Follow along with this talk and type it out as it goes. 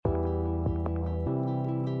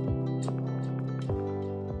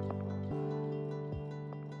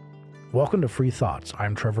Welcome to Free Thoughts.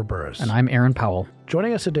 I'm Trevor Burrus. And I'm Aaron Powell.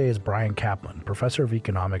 Joining us today is Bryan Caplan, professor of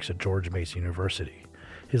economics at George Mason University.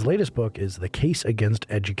 His latest book is The Case Against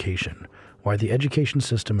Education, Why the Education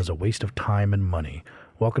System is a Waste of Time and Money.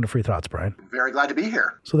 Welcome to Free Thoughts, Bryan. Very glad to be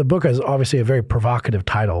here. So the book has obviously a very provocative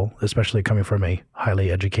title, especially coming from a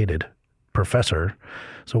highly educated professor.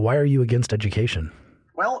 So why are you against education?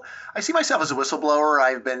 Well, I see myself as a whistleblower.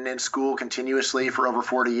 I've been in school continuously for over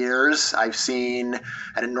 40 years. I've seen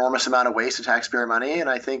an enormous amount of waste of taxpayer money, and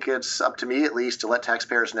I think it's up to me at least to let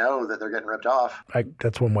taxpayers know that they're getting ripped off.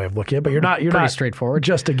 That's one way of looking at it, but you're not straightforward.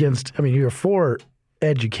 Just against, you're for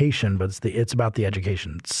education, but it's about the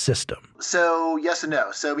education system. So yes and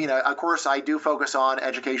no. So, of course, I do focus on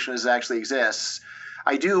education as it actually exists.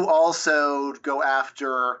 I do also go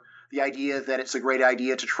after the idea that it's a great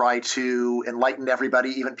idea to try to enlighten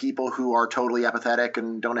everybody, even people who are totally apathetic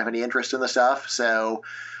and don't have any interest in the stuff. So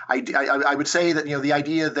I would say that, the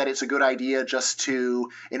idea that it's a good idea just to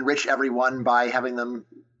enrich everyone by having them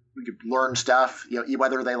learn stuff,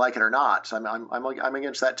 whether they like it or not. So I'm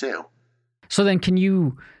against that too. So then can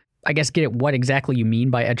you, I guess, get at what exactly you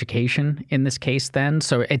mean by education in this case then?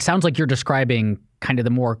 So it sounds like you're describing kind of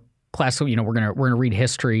the more classical, we're gonna read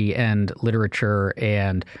history and literature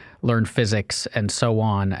and learn physics and so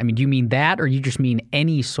on. Do you mean that, or you just mean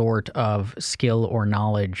any sort of skill or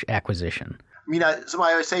knowledge acquisition? So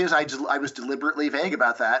what I would say is I was deliberately vague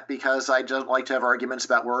about that because I don't like to have arguments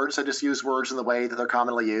about words. I just use words in the way that they're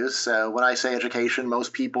commonly used. So when I say education,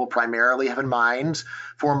 most people primarily have in mind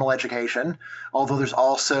formal education, although there's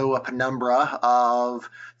also a penumbra of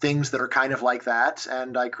things that are kind of like that,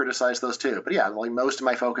 and I criticize those too. But yeah, most of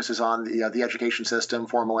my focus is on the education system,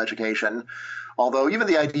 formal education, although even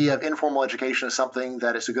the idea of informal education is something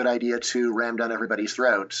that it's a good idea to ram down everybody's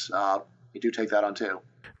throats. We do take that on too.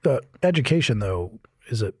 The education, though,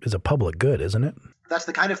 is a public good, isn't it? That's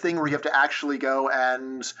the kind of thing where you have to actually go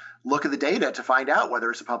and look at the data to find out whether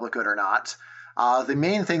it's a public good or not. The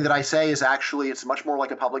main thing that I say is actually it's much more like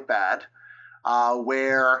a public bad,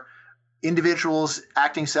 where individuals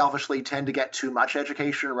acting selfishly tend to get too much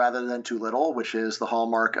education rather than too little, which is the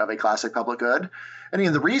hallmark of a classic public good.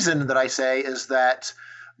 And the reason that I say is that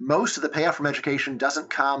most of the payoff from education doesn't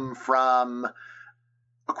come from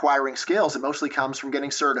acquiring skills. It mostly comes from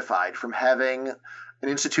getting certified, from having an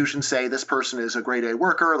institution say this person is a grade A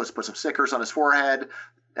worker, let's put some stickers on his forehead.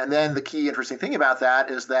 And then the key interesting thing about that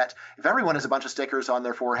is that if everyone has a bunch of stickers on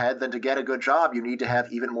their forehead, then to get a good job, you need to have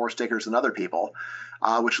even more stickers than other people,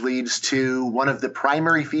 which leads to one of the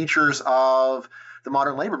primary features of the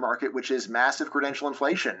modern labor market, which is massive credential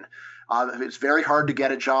inflation. It's very hard to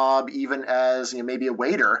get a job, even as maybe a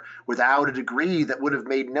waiter, without a degree that would have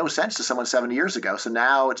made no sense to someone 70 years ago. So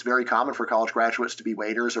now it's very common for college graduates to be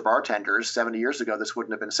waiters or bartenders. 70 years ago, this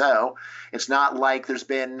wouldn't have been so. It's not like there's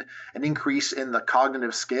been an increase in the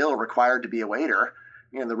cognitive skill required to be a waiter.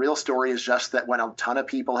 The real story is just that when a ton of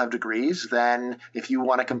people have degrees, then if you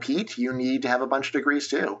want to compete, you need to have a bunch of degrees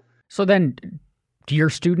too. So then, do your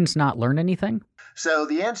students not learn anything? So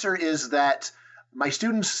the answer is that my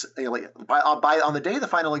students, on the day of the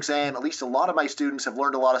final exam, at least a lot of my students have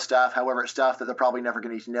learned a lot of stuff. However, it's stuff that they're probably never going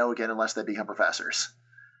to need to know again unless they become professors.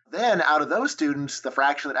 Then out of those students, the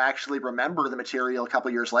fraction that actually remember the material a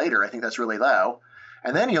couple years later, I think that's really low.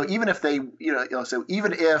 And then, even if they, so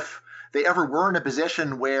even if they ever were in a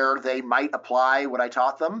position where they might apply what I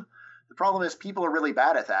taught them, the problem is people are really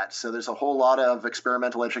bad at that. So there's a whole lot of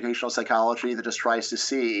experimental educational psychology that just tries to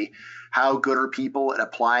see how good are people at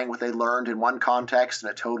applying what they learned in one context in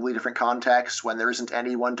a totally different context when there isn't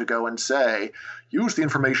anyone to go and say, use the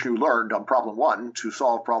information you learned on problem one to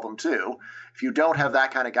solve problem two. If you don't have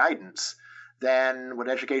that kind of guidance, then what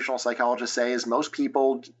educational psychologists say is most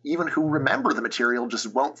people, even who remember the material,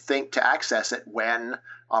 just won't think to access it when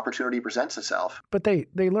opportunity presents itself. But they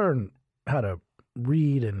learn how to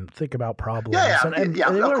read and think about problems. And they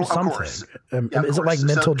learn something. Is it like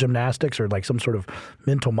mental gymnastics or like some sort of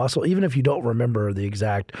mental muscle? Even if you don't remember the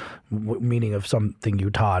exact meaning of something you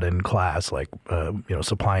taught in class, like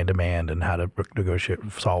supply and demand and how to negotiate,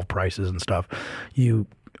 solve prices and stuff, you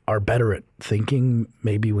are better at thinking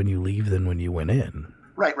maybe when you leave than when you went in.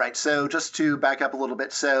 Right. So just to back up a little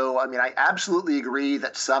bit. So, I absolutely agree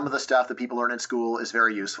that some of the stuff that people learn in school is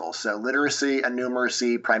very useful. So literacy and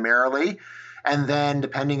numeracy primarily. And then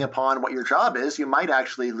depending upon what your job is, you might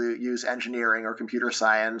actually use engineering or computer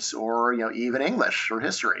science or, even English or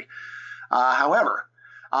history. However,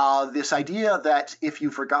 this idea that if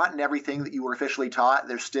you've forgotten everything that you were officially taught,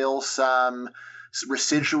 there's still some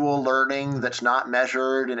residual learning that's not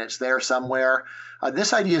measured and it's there somewhere.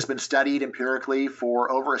 This idea has been studied empirically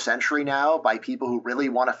for over a century now by people who really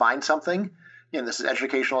want to find something. this is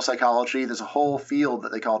educational psychology. There's a whole field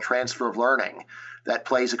that they call transfer of learning that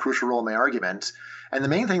plays a crucial role in my argument. And the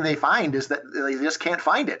main thing they find is that they just can't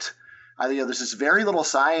find it. There's this very little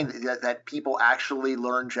sign that people actually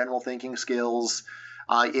learn general thinking skills,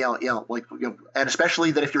 and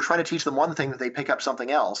especially that if you're trying to teach them one thing, that they pick up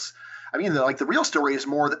something else. The real story is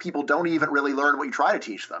more that people don't even really learn what you try to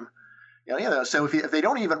teach them. So if they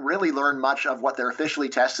don't even really learn much of what they're officially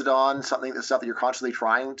tested on, the stuff that you're constantly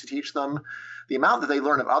trying to teach them, the amount that they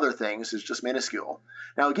learn of other things is just minuscule.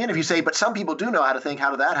 Now, again, if you say, but some people do know how to think,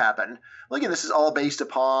 how did that happen? Well, again, this is all based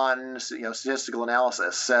upon statistical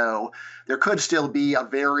analysis. So there could still be a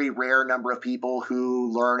very rare number of people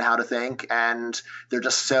who learn how to think, and they're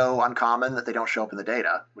just so uncommon that they don't show up in the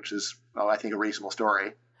data, which is, I think, a reasonable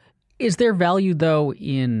story. Is there value, though,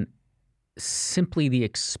 in simply the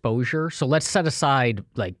exposure? So let's set aside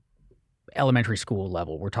like elementary school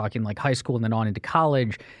level. We're talking like high school and then on into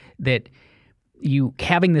college, that you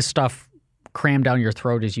having this stuff crammed down your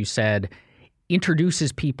throat, as you said,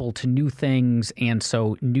 introduces people to new things, and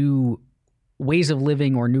so new ways of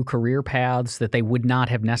living or new career paths that they would not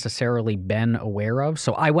have necessarily been aware of.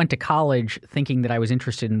 So I went to college thinking that I was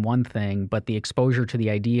interested in one thing, but the exposure to the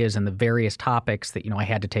ideas and the various topics that I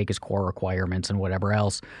had to take as core requirements and whatever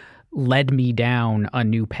else led me down a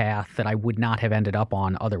new path that I would not have ended up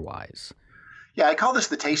on otherwise. Yeah, I call this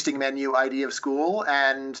the tasting menu idea of school,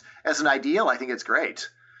 and as an ideal, I think it's great.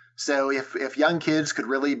 So if young kids could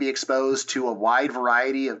really be exposed to a wide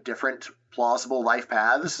variety of different plausible life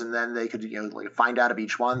paths, and then they could find out of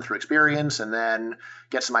each one through experience, and then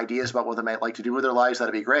get some ideas about what they might like to do with their lives,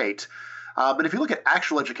 that'd be great. But if you look at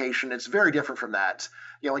actual education, it's very different from that.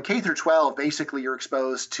 In K through 12, basically you're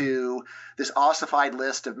exposed to this ossified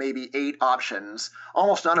list of maybe 8 options,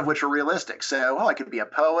 almost none of which are realistic. So, I could be a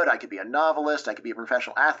poet, I could be a novelist, I could be a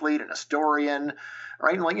professional athlete, an historian,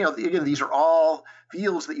 right? And again, these are all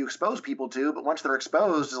fields that you expose people to, but once they're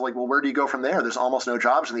exposed, it's like, well, where do you go from there? There's almost no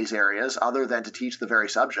jobs in these areas other than to teach the very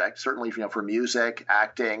subject. Certainly, for music,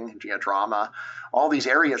 acting, drama, all these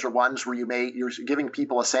areas are ones where you're giving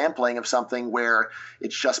people a sampling of something where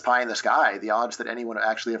it's just pie in the sky. The odds that anyone would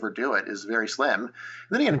actually ever do it is very slim. And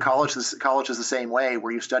then again, in college is the same way,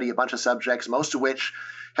 where you study a bunch of subjects, most of which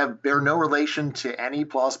bear no relation to any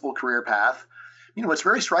plausible career path. What's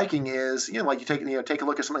very striking is, you take a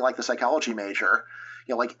look at something like the psychology major.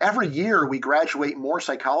 Every year we graduate more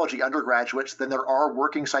psychology undergraduates than there are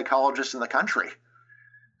working psychologists in the country.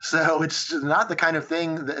 So it's not the kind of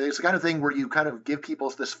thing. It's the kind of thing where you kind of give people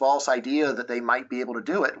this false idea that they might be able to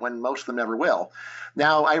do it when most of them never will.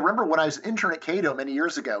 Now, I remember when I was an intern at Cato many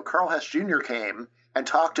years ago, Carl Hess Jr. came and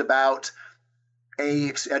talked about a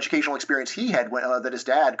educational experience he had that his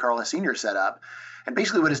dad, Carl Hess Sr., set up. And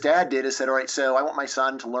basically what his dad did is said, all right, so I want my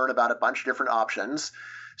son to learn about a bunch of different options.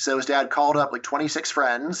 So his dad called up like 26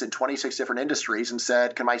 friends in 26 different industries and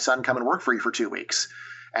said, can my son come and work for you for 2 weeks?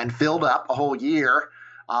 And filled up a whole year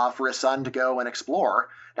for his son to go and explore.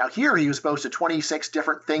 Now here he was exposed to 26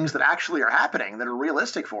 different things that actually are happening that are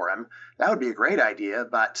realistic for him. That would be a great idea,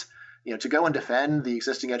 but to go and defend the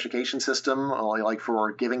existing education system,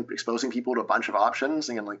 for exposing people to a bunch of options,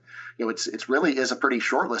 and it's really is a pretty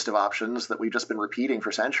short list of options that we've just been repeating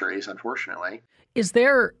for centuries, unfortunately. Is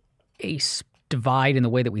there a divide in the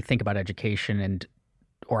way that we think about education,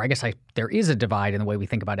 there is a divide in the way we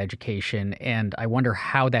think about education, and I wonder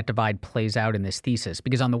how that divide plays out in this thesis?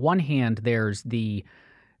 Because on the one hand, there's the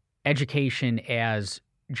education as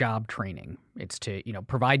job training. It's to,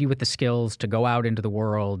 provide you with the skills to go out into the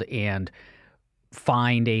world and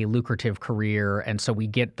find a lucrative career. And so we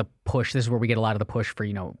get the push. This is where we get a lot of the push for,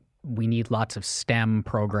 we need lots of STEM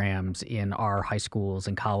programs in our high schools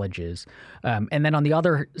and colleges. And then on the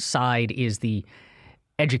other side is the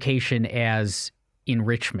education as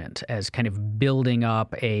enrichment, as kind of building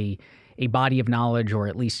up a body of knowledge, or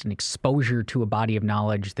at least an exposure to a body of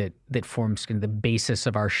knowledge that forms kind of the basis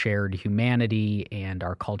of our shared humanity and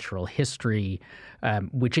our cultural history,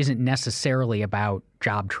 which isn't necessarily about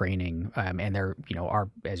job training. And there,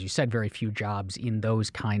 are, as you said, very few jobs in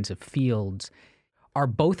those kinds of fields. Are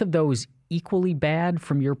both of those equally bad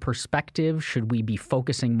from your perspective? Should we be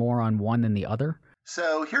focusing more on one than the other?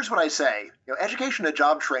 So here's what I say. Education and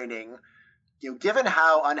job training, given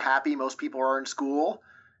how unhappy most people are in school,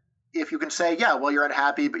 if you can say, yeah, well, you're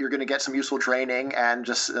unhappy, but you're going to get some useful training and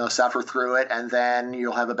just suffer through it, and then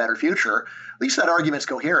you'll have a better future, at least that argument's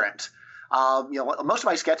coherent. Most of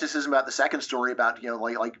my skepticism about the second story about,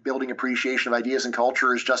 like building appreciation of ideas and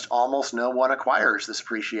culture is just almost no one acquires this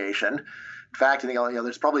appreciation. In fact,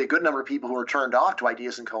 there's probably a good number of people who are turned off to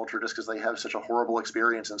ideas and culture just because they have such a horrible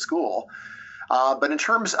experience in school. But in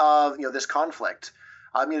terms of, this conflict,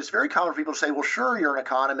 I mean, it's very common for people to say, well, sure, you're an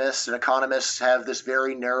economist, and economists have this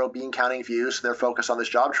very narrow bean counting view, so they're focused on this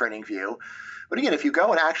job training view. But again, if you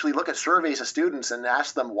go and actually look at surveys of students and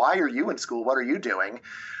ask them, why are you in school? What are you doing?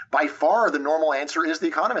 By far, the normal answer is the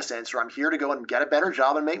economist answer. I'm here to go and get a better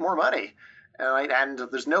job and make more money. Right? And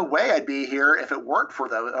there's no way I'd be here if it weren't for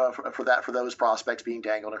those prospects being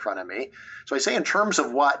dangled in front of me. So I say, in terms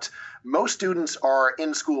of what most students are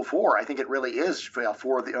in school for, I think it really is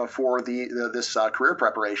for this career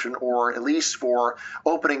preparation, or at least for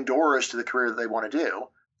opening doors to the career that they want to do.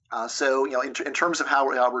 So, in terms of how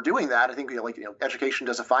we're doing that, I think education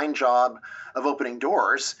does a fine job of opening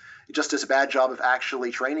doors. It just does a bad job of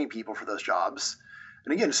actually training people for those jobs.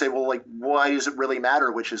 And again, say, well, why does it really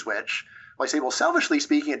matter which is which? Well, I say, well, selfishly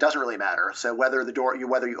speaking, it doesn't really matter. So whether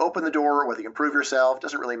you open the door or whether you improve yourself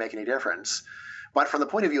doesn't really make any difference. But from the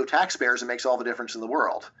point of view of taxpayers, it makes all the difference in the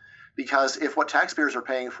world. Because if what taxpayers are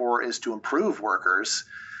paying for is to improve workers,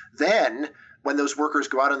 then when those workers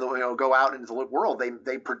go out into the world,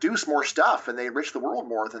 they produce more stuff and they enrich the world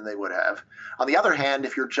more than they would have. On the other hand,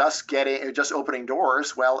 if you're just opening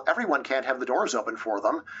doors, well, everyone can't have the doors open for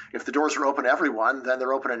them. If the doors are open to everyone, then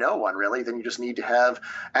they're open to no one, really. Then you just need to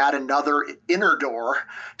add another inner door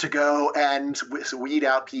to go and weed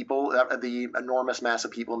out people, the enormous mass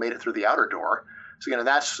of people who made it through the outer door. So again,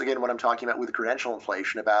 that's what I'm talking about with credential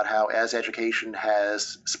inflation, about how as education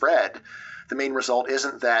has spread, the main result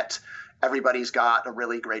isn't that everybody's got a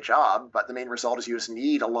really great job, but the main result is you just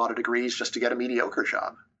need a lot of degrees just to get a mediocre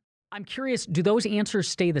job. I'm curious, do those answers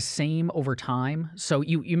stay the same over time? So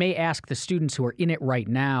you may ask the students who are in it right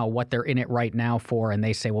now what they're in it right now for, and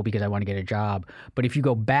they say, well, because I want to get a job. But if you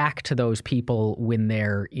go back to those people when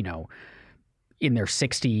they're, in their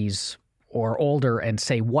 60s or older and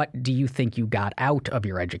say, what do you think you got out of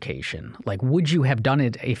your education? Like, would you have done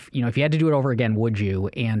it if you had to do it over again, would you?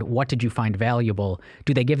 And what did you find valuable?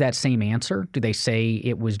 Do they give that same answer? Do they say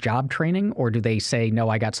it was job training, or do they say, no,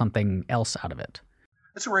 I got something else out of it?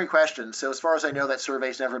 That's a great question. So as far as I know, that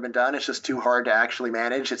survey's never been done. It's just too hard to actually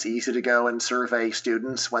manage. It's easy to go and survey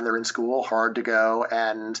students when they're in school, hard to go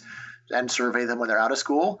and survey them when they're out of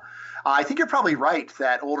school. I think you're probably right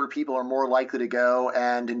that older people are more likely to go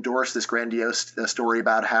and endorse this grandiose story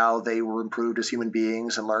about how they were improved as human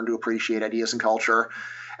beings and learn to appreciate ideas and culture.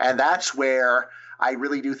 And that's where I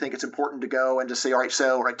really do think it's important to go and just say, all right,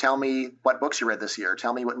 so tell me what books you read this year.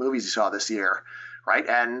 Tell me what movies you saw this year. Right.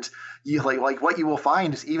 And what you will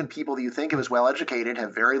find is even people that you think of as well-educated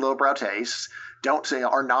have very lowbrow tastes,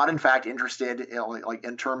 are not in fact interested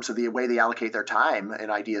in terms of the way they allocate their time in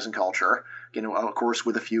ideas and culture. Of course,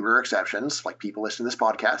 with a few rare exceptions, like people listening to this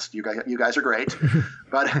podcast. You guys are great.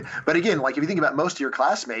 But again, if you think about most of your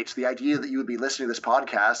classmates, the idea that you would be listening to this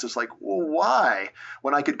podcast is well, why?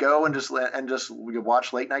 When I could go and just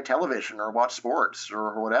watch late night television or watch sports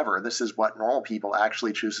or whatever. This is what normal people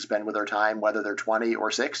actually choose to spend with their time, whether they're 20 or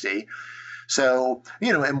 60. So,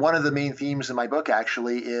 and one of the main themes in my book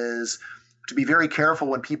actually is to be very careful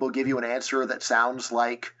when people give you an answer that sounds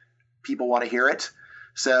like people want to hear it.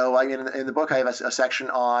 So in the book, I have a section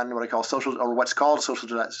on what I call what's called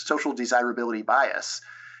social desirability bias.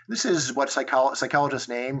 This is what psychologists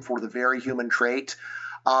name for the very human trait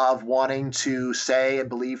of wanting to say and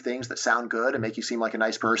believe things that sound good and make you seem like a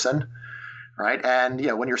nice person. Right. And,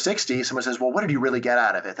 when you're 60, someone says, well, what did you really get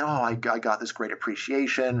out of it? Oh, I got this great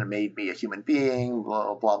appreciation. It made me a human being,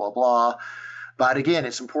 blah, blah, blah, blah. But again,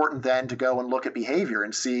 it's important then to go and look at behavior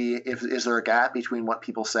and see is there a gap between what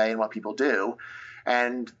people say and what people do.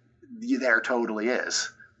 And there totally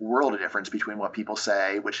is a world of difference between what people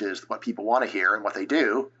say, which is what people want to hear, and what they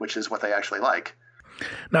do, which is what they actually like.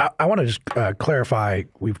 Now, I want to just clarify.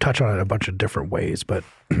 We've touched on it a bunch of different ways, but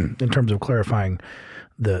in terms of clarifying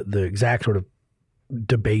the exact sort of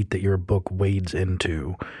debate that your book wades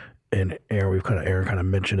into, and Aaron kind of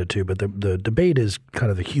mentioned it too, but the debate is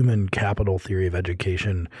kind of the human capital theory of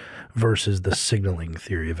education versus the signaling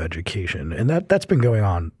theory of education, and that's been going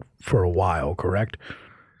on for a while, correct?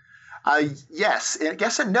 Yes,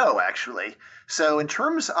 yes and no, actually. So in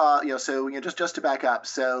terms of, just to back up,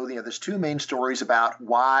 so, there's two main stories about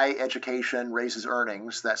why education raises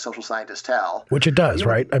earnings that social scientists tell. Which it does,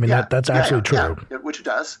 right? I mean, that's absolutely true. Yeah, which it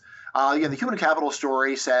does. The human capital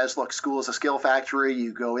story says, look, school is a skill factory.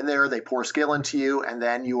 You go in there, they pour skill into you, and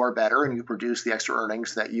then you are better and you produce the extra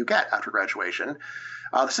earnings that you get after graduation.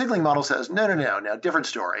 The signaling model says, no, different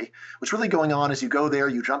story. What's really going on is you go there,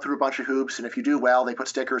 you jump through a bunch of hoops, and if you do well, they put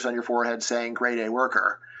stickers on your forehead saying grade A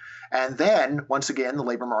worker. And then, once again, the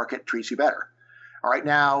labor market treats you better. All right,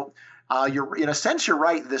 now, in a sense, you're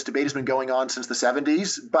right. This debate has been going on since the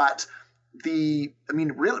 70s, but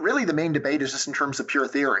really the main debate is just in terms of pure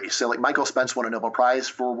theory. So like Michael Spence won a Nobel Prize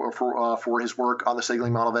for his work on the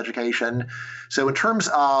signaling model of education. So in terms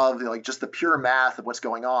of like just the pure math of what's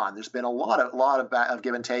going on, there's been a lot of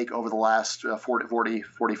give and take over the last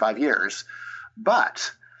 45 years.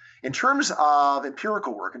 But in terms of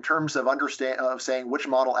empirical work, in terms of saying which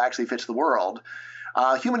model actually fits the world,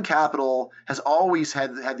 human capital has always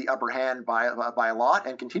had the upper hand by a lot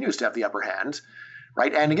and continues to have the upper hand.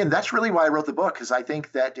 Right. And again, that's really why I wrote the book, because I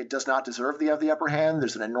think that it does not deserve the upper hand.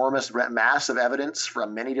 There's an enormous mass of evidence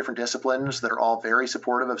from many different disciplines that are all very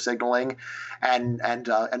supportive of signaling and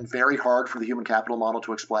very hard for the human capital model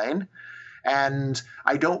to explain. And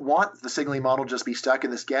I don't want the signaling model just be stuck in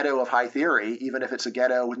this ghetto of high theory, even if it's a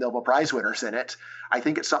ghetto with Nobel Prize winners in it. I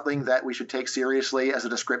think it's something that we should take seriously as a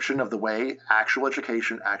description of the way actual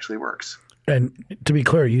education actually works. And to be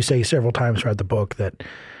clear, you say several times throughout the book that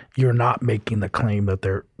you're not making the claim that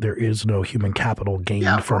there is no human capital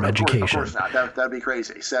gained from education. Of course not. That'd be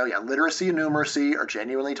crazy. So yeah, literacy and numeracy are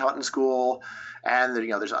genuinely taught in school, and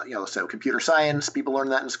there's so computer science, people learn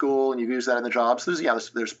that in school, and you use that in the jobs. So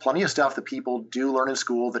there's plenty of stuff that people do learn in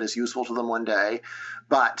school that is useful to them one day,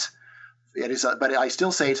 but but I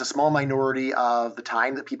still say it's a small minority of the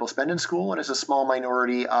time that people spend in school, and it's a small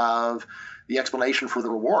minority of the explanation for the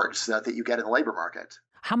rewards that you get in the labor market.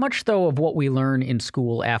 How much, though, of what we learn in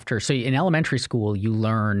school so in elementary school, you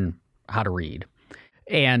learn how to read.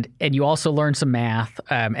 And you also learn some math,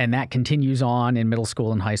 and that continues on in middle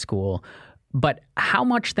school and high school. But how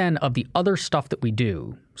much then of the other stuff that we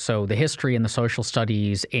do, so the history and the social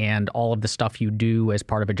studies and all of the stuff you do as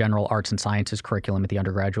part of a general arts and sciences curriculum at the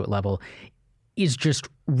undergraduate level, is just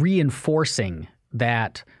reinforcing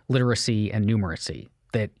that literacy and numeracy?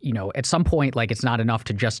 That, at some point, like, it's not enough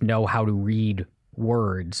to just know how to read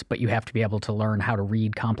words, but you have to be able to learn how to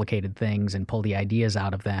read complicated things and pull the ideas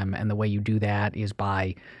out of them. And the way you do that is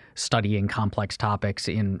by studying complex topics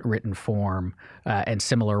in written form, and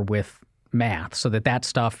similar with math. So that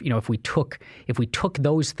stuff, if we took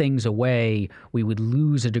those things away, we would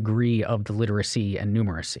lose a degree of the literacy and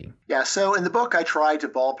numeracy. Yeah. So in the book, I tried to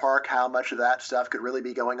ballpark how much of that stuff could really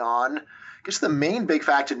be going on. I guess the main big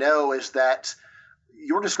fact to know is that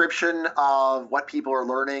your description of what people are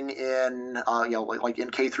learning in, like in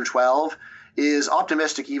K through 12 is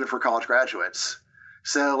optimistic even for college graduates.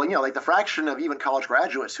 So, like the fraction of even college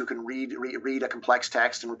graduates who can read a complex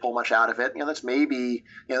text and pull much out of it, that's maybe,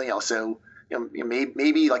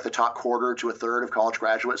 maybe like the top quarter to a third of college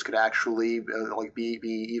graduates could actually be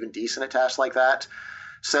even decent at tasks like that.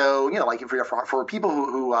 So, like for people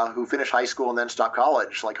who finish high school and then stop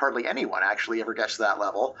college, like hardly anyone actually ever gets to that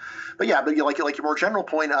level. But yeah, but like your more general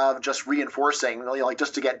point of just reinforcing, like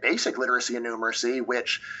just to get basic literacy and numeracy,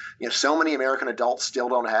 which so many American adults still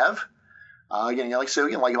don't have. Some of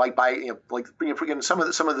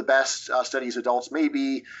the best studies adults,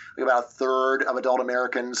 maybe like about a third of adult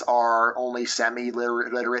Americans are only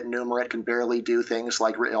semi-literate and numerate, can barely do things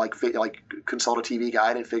like consult a TV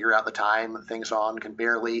guide and figure out the time and things on, can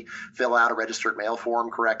barely fill out a registered mail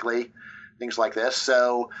form correctly, things like this.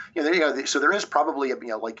 So so there is probably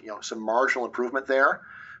some marginal improvement there.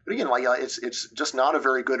 But again, it's just not a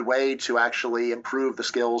very good way to actually improve the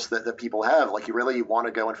skills that people have. Like, you really want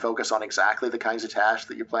to go and focus on exactly the kinds of tasks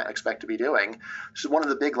that you expect to be doing. This is one of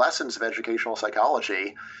the big lessons of educational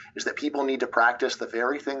psychology, is that people need to practice the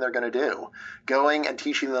very thing they're going to do. Going and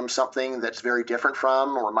teaching them something that's very different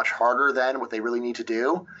from or much harder than what they really need to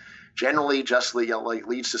do generally just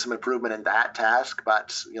leads to some improvement in that task,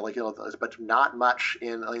 but but not much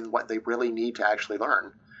in what they really need to actually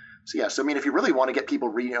learn. So yeah, so if you really want to get people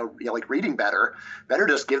reading better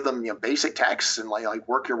just give them basic texts and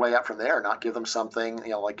work your way up from there. Not give them something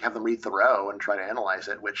have them read Thoreau and try to analyze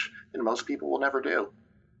it, which most people will never do.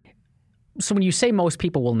 So when you say most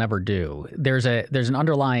people will never do, there's an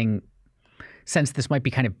underlying sense this might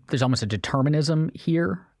be there's almost a determinism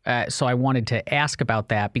here. So I wanted to ask about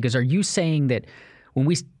that, because are you saying that when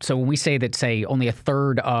we say that, say, only a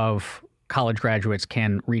third of college graduates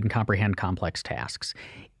can read and comprehend complex tasks,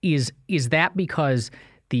 is that because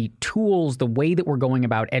the tools, the way that we're going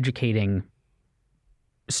about educating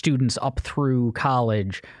students up through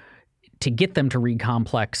college to get them to read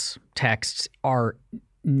complex texts are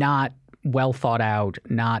not well thought out,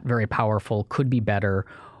 not very powerful, could be better?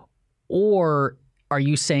 Or are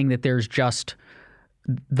you saying that there's just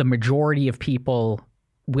the majority of people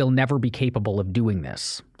will never be capable of doing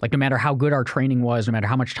this? Like, no matter how good our training was, no matter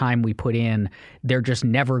how much time we put in, they're just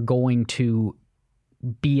never going to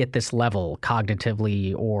be at this level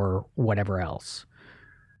cognitively or whatever else?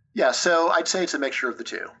 Yeah, so I'd say it's a mixture of the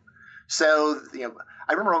two. So,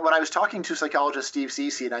 I remember when I was talking to psychologist Steve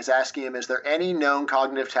Ceci, and I was asking him, "Is there any known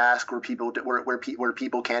cognitive task where people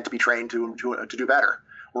can't be trained to do better,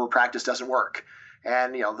 or where practice doesn't work?"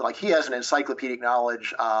 And like he has an encyclopedic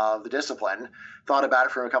knowledge of the discipline. Thought about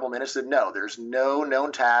it for a couple of minutes. Said, "No, there's no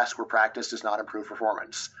known task where practice does not improve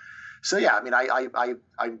performance." So yeah, I mean,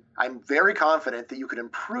 I'm very confident that you could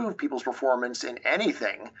improve people's performance in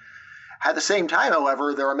anything. At the same time,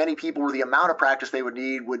 however, there are many people where the amount of practice they would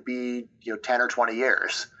need would be 10 or 20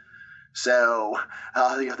 years. So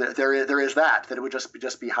there is that it would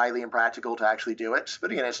just be highly impractical to actually do it.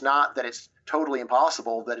 But again, it's not that it's totally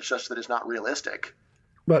impossible, that it's just that it's not realistic.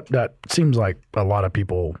 But that seems like a lot of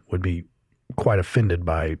people would be quite offended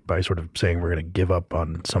by sort of saying we're going to give up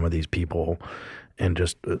on some of these people and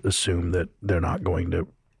just assume that they're not going to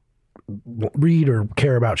read or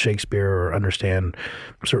care about Shakespeare or understand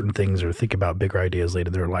certain things or think about bigger ideas late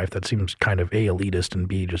in their life. That seems kind of A, elitist, and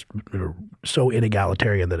B, just so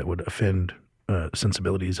inegalitarian that it would offend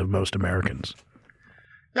sensibilities of most Americans.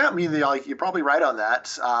 Yeah, I mean, you're probably right on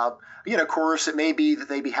that. Of course, it may be that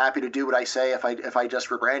they'd be happy to do what I say if I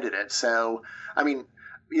just rebranded it. So, I mean,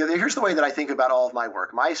 here's the way that I think about all of my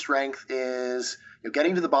work. My strength is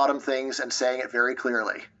getting to the bottom things and saying it very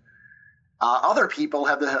clearly. Other people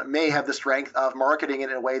may have the strength of marketing it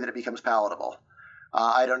in a way that it becomes palatable.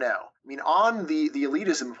 I don't know. I mean, on the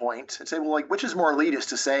elitism point, I'd say, well, like, which is more elitist,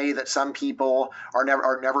 to say that some people are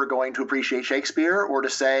never going to appreciate Shakespeare, or to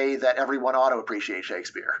say that everyone ought to appreciate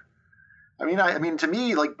Shakespeare? I mean, to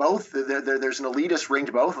me, like, both, there's an elitist ring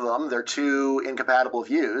to both of them. They're two incompatible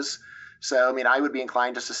views. So, I mean, I would be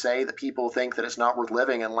inclined just to say that people think that it's not worth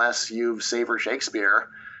living unless you've savored Shakespeare.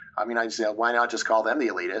 I mean, I'd say, why not just call them the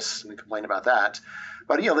elitists and complain about that?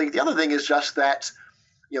 But, the other thing is just that,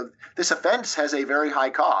 this offense has a very high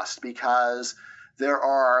cost, because there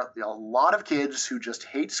are a lot of kids who just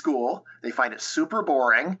hate school. They find it super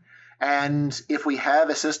boring. And if we have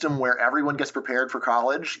a system where everyone gets prepared for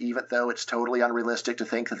college, even though it's totally unrealistic to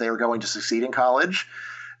think that they are going to succeed in college,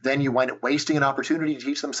 then you wind up wasting an opportunity to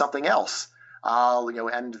teach them something else.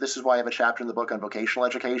 And this is why I have a chapter in the book on vocational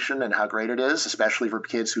education and how great it is, especially for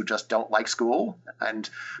kids who just don't like school and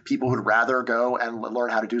people who'd rather go and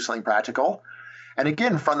learn how to do something practical. And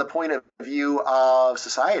again, from the point of view of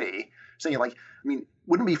society, saying wouldn't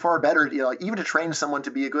it be far better, even to train someone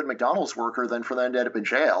to be a good McDonald's worker than for them to end up in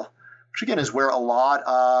jail? Which again is where a lot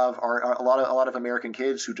of American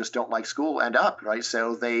kids who just don't like school end up, right?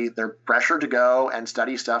 So they're pressured to go and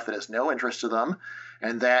study stuff that has no interest to them.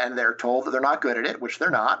 And then they're told that they're not good at it, which they're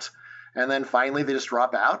not. And then finally they just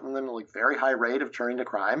drop out, and then very high rate of turning to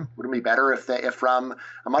crime. Wouldn't it be better if from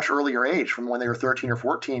a much earlier age, from when they were 13 or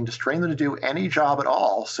 14, just train them to do any job at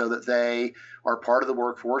all so that they are part of the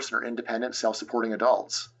workforce and are independent, self-supporting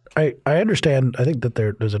adults? I understand. I think that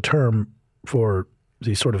there's a term for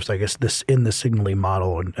these sort of, I guess, this in the signaling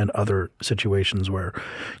model and other situations where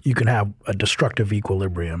you can have a destructive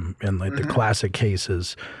equilibrium. And like the classic case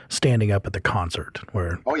is standing up at the concert,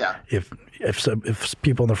 where if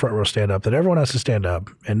people in the front row stand up, then everyone has to stand up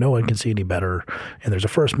and no one can see any better. And there's a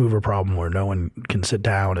first mover problem where no one can sit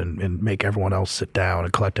down and make everyone else sit down, a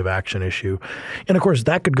collective action issue. And of course,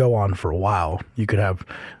 that could go on for a while. You could have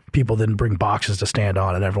people then bring boxes to stand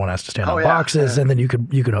on, and everyone has to stand on boxes, and then you could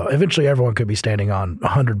eventually everyone could be standing on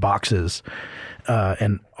 100 boxes,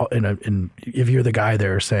 and if you're the guy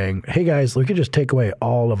there saying, "Hey guys, we could just take away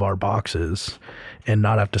all of our boxes and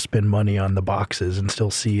not have to spend money on the boxes and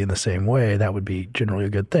still see in the same way," that would be generally a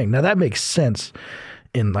good thing. Now that makes sense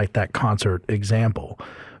in like that concert example,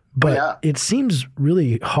 but it seems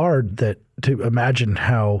really hard to imagine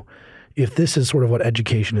how. If this is sort of what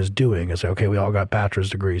education is doing, is okay, we all got bachelor's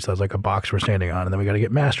degrees, so that's like a box we're standing on, and then we got to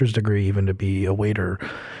get master's degree even to be a waiter.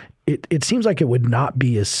 It seems like it would not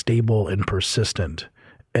be as stable and persistent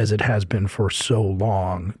as it has been for so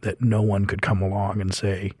long that no one could come along and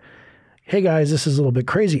say, "Hey guys, this is a little bit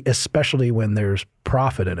crazy," especially when there's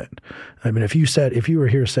profit in it. I mean, if you were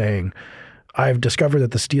here saying, "I've discovered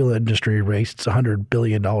that the steel industry wastes $100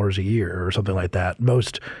 billion a year," or something like that,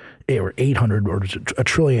 or 800 or a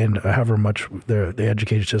trillion, however much the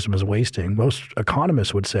education system is wasting, most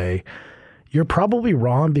economists would say you're probably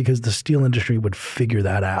wrong, because the steel industry would figure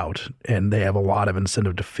that out, and they have a lot of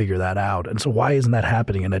incentive to figure that out. And so why isn't that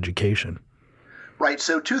happening in education? Right.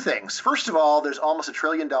 So two things. First of all, there's almost $1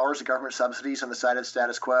 trillion of government subsidies on the side of the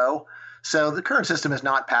status quo. So the current system has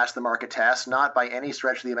not passed the market test, not by any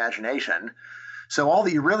stretch of the imagination. So all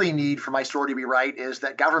that you really need for my story to be right is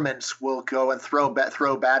that governments will go and throw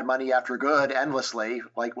bad money after good endlessly,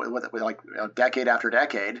 decade after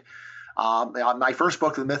decade. My first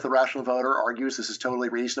book, The Myth of the Rational Voter, argues this is totally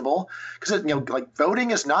reasonable because like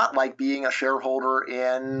voting is not like being a shareholder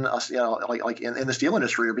in in the steel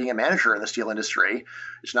industry or being a manager in the steel industry.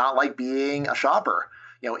 It's not like being a shopper.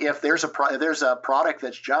 If there's a product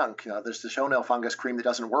that's junk, there's the toenail fungus cream that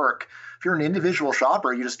doesn't work. If you're an individual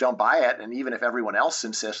shopper, you just don't buy it, and even if everyone else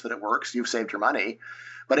insists that it works, you've saved your money.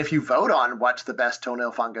 But if you vote on what's the best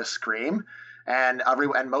toenail fungus cream, and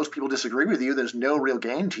most people disagree with you, there's no real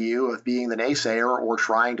gain to you of being the naysayer or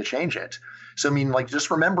trying to change it. So,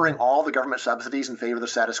 just remembering all the government subsidies in favor of the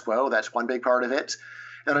status quo, that's one big part of it.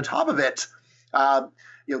 And on top of it,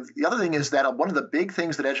 the other thing is that one of the big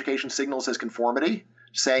things that education signals is conformity,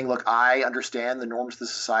 saying, look, I understand the norms of the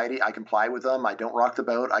society, I comply with them, I don't rock the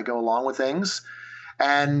boat, I go along with things.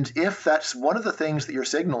 And if that's one of the things that you're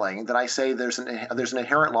signaling, then I say there's an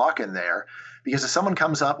inherent lock in there. Because if someone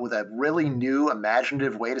comes up with a really new,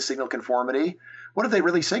 imaginative way to signal conformity, what have they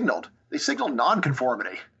really signaled? They signaled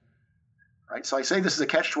nonconformity, right? So I say this is a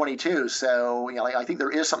catch-22. So I think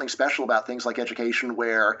there is something special about things like education,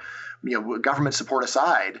 where government support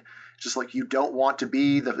aside, just like you don't want to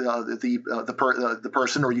be the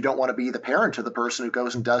person, or you don't want to be the parent of the person who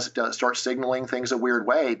goes and does start signaling things a weird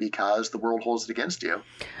way because the world holds it against you.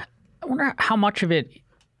 I wonder how much of it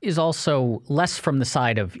is also less from the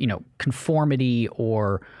side of conformity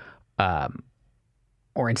or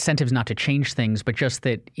incentives not to change things, but just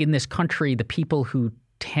that in this country, the people who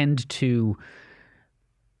tend to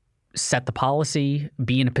set the policy,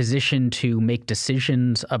 be in a position to make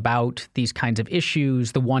decisions about these kinds of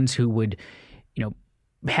issues, the ones who would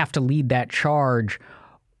have to lead that charge,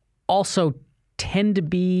 also tend to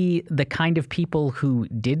be the kind of people who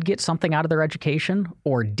did get something out of their education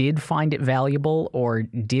or did find it valuable or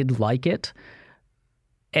did like it.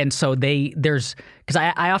 And so because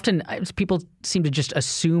I often, people seem to just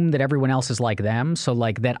assume that everyone else is like them. So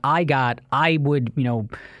like that I would,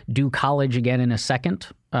 do college again in a second.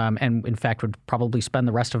 And in fact would probably spend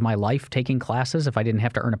the rest of my life taking classes if I didn't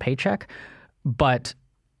have to earn a paycheck. But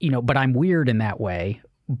I'm weird in that way.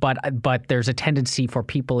 But there's a tendency for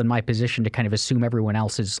people in my position to kind of assume everyone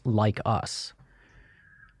else is like us.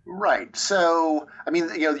 Right. So,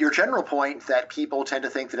 your general point that people tend to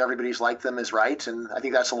think that everybody's like them is right. And I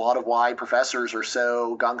think that's a lot of why professors are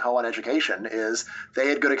so gung-ho on education is they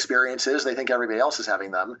had good experiences. They think everybody else is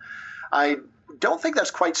having them. I don't think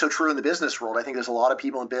that's quite so true in the business world. I think there's a lot of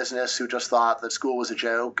people in business who just thought that school was a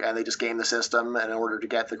joke and they just gamed the system in order to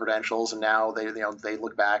get the credentials. And now they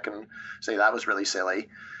look back and say that was really silly.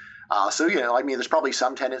 There's probably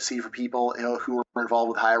some tendency for people who were involved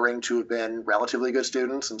with hiring to have been relatively good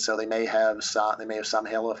students, and so they may have some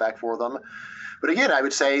halo effect for them. But again, I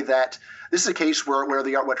would say that this is a case where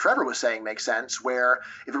what Trevor was saying makes sense, where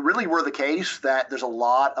if it really were the case that there's a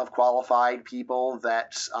lot of qualified people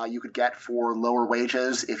that you could get for lower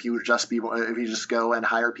wages if you just go and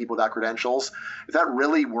hire people without credentials, if that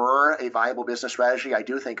really were a viable business strategy, I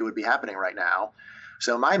do think it would be happening right now.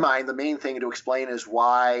 So in my mind, the main thing to explain is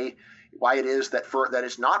why it is that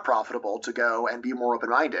it's not profitable to go and be more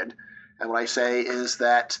open-minded. And what I say is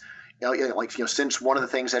that since one of the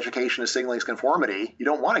things education is signaling is conformity, you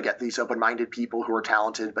don't want to get these open-minded people who are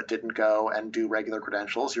talented but didn't go and do regular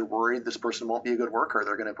credentials. You're worried this person won't be a good worker.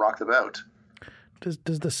 They're going to rock the boat. Does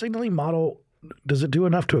the signaling model, does it do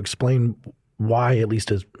enough to explain why, at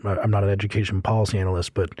least as I'm not an education policy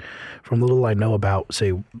analyst, but from the little I know about,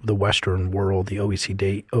 say, the Western world, the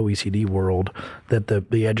OECD world, that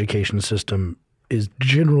the education system is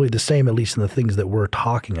generally the same, at least in the things that we're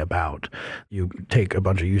talking about. You take a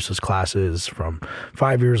bunch of useless classes from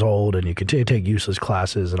 5 years old and you continue to take useless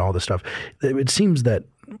classes and all this stuff. It seems that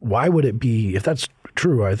why would it be, if that's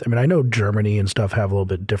true, I know Germany and stuff have a little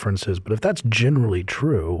bit differences, but if that's generally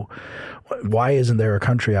true, why isn't there a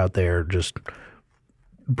country out there just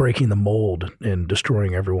breaking the mold and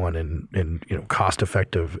destroying everyone in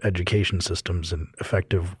cost-effective education systems and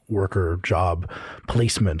effective worker job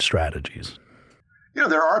placement strategies?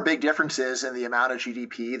 There are big differences in the amount of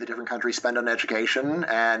GDP that different countries spend on education.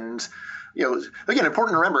 And, again,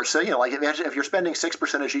 important to remember. So, if you're spending 6%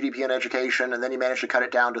 of GDP on education and then you manage to cut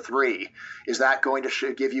it down to 3%, is that going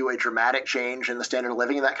to give you a dramatic change in the standard of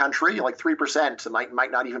living in that country? Like 3%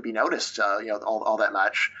 might not even be noticed, all that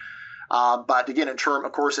much. But again,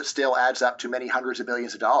 of course, it still adds up to many hundreds of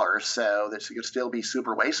billions of dollars. So that could still be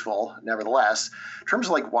super wasteful, nevertheless. In terms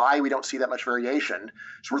of why we don't see that much variation,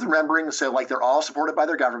 it's worth remembering. So they're all supported by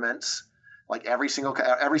their governments. Like every single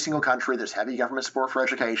country, there's heavy government support for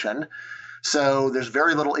education. So there's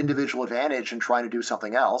very little individual advantage in trying to do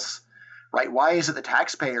something else, right? Why is it the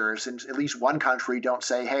taxpayers in at least one country don't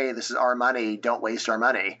say, hey, this is our money, don't waste our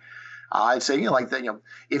money? I'd say, like that,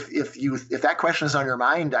 if that question is on your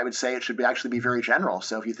mind, I would say it should actually be very general.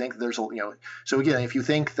 So if you think there's if you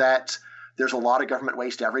think that there's a lot of government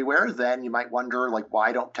waste everywhere, then you might wonder, like,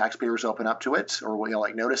 why don't taxpayers open up to it or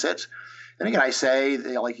notice it? And again, I say,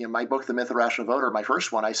 my book, The Myth of the Rational Voter, my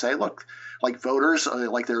first one, I say, look, like voters,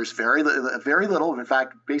 there's very little, in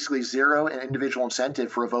fact, basically zero individual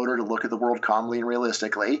incentive for a voter to look at the world calmly and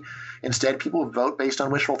realistically. Instead, people vote based on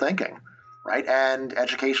wishful thinking, right? And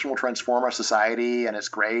education will transform our society, and it's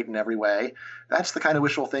great in every way. That's the kind of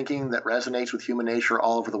wishful thinking that resonates with human nature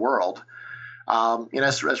all over the world.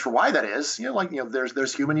 As for why that is,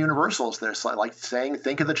 there's human universals. There's like saying,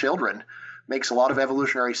 think of the children. Makes a lot of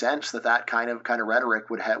evolutionary sense that kind of rhetoric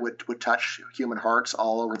would touch human hearts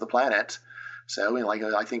all over the planet. So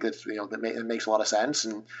I think that's it makes a lot of sense.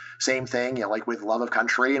 And same thing, like with love of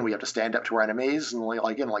country, and we have to stand up to our enemies, and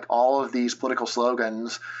like all of these political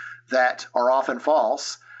slogans that are often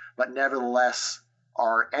false, but nevertheless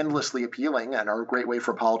are endlessly appealing and are a great way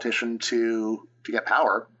for a politician to get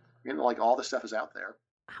power. All this stuff is out there.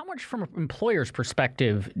 How much from an employer's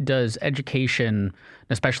perspective does education,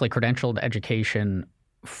 especially credentialed education,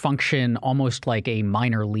 function almost like a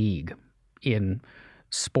minor league in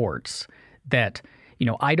sports? That,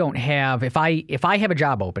 I don't have, if I have a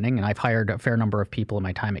job opening, and I've hired a fair number of people in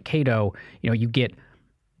my time at Cato, you get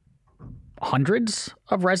hundreds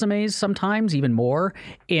of resumes, sometimes even more,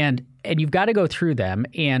 and you've got to go through them.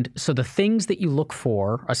 And so the things that you look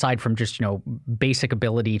for, aside from just basic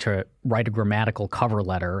ability to write a grammatical cover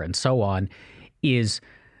letter and so on, is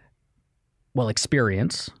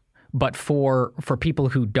experience. But for people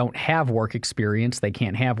who don't have work experience, they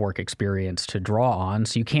can't have work experience to draw on.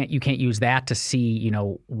 So you can't use that to see,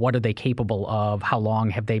 what are they capable of? How long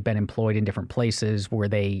have they been employed in different places? Were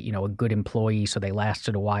they, a good employee, so they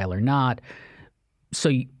lasted a while or not?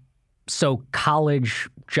 So college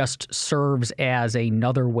just serves as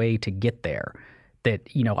another way to get there. That,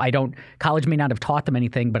 college may not have taught them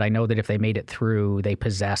anything, but I know that if they made it through, they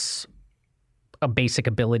possess a basic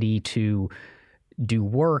ability to do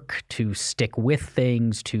work, to stick with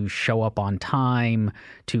things, to show up on time,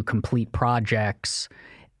 to complete projects.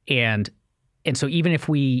 And so even if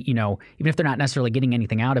even if they're not necessarily getting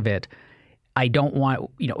anything out of it, I don't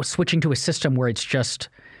want, switching to a system where it's just,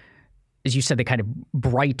 as you said, the kind of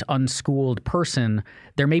bright, unschooled person.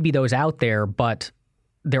 There may be those out there, but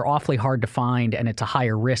they're awfully hard to find, and it's a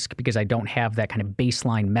higher risk because I don't have that kind of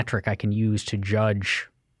baseline metric I can use to judge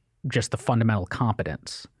just the fundamental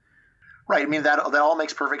competence. Right. I mean, that all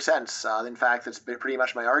makes perfect sense. In fact, that's pretty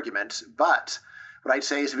much my argument. But what I'd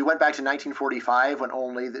say is if we went back to 1945, when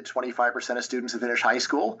only 25% of students had finished high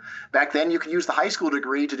school, back then you could use the high school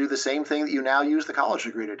degree to do the same thing that you now use the college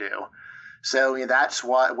degree to do. So that's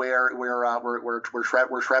where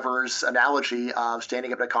Trevor's analogy of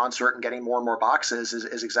standing up at a concert and getting more and more boxes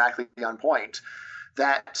is exactly on point.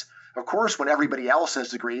 That, of course, when everybody else has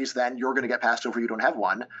degrees, then you're going to get passed over, you don't have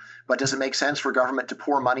one. But does it make sense for government to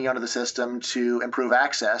pour money onto the system to improve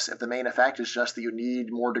access if the main effect is just that you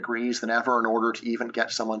need more degrees than ever in order to even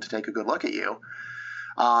get someone to take a good look at you?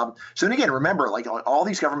 So then again, remember, all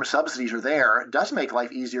these government subsidies are there. It does make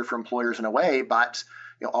life easier for employers in a way, but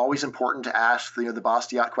always important to ask the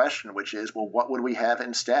Bastiat question, which is, well, what would we have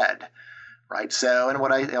instead? Right. So, and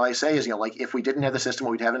what I say is, if we didn't have the system,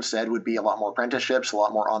 what we'd have instead would be a lot more apprenticeships, a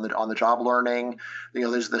lot more on the job learning.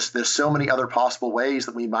 There's so many other possible ways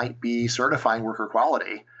that we might be certifying worker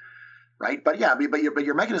quality. Right. But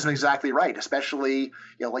your mechanism is exactly right, especially,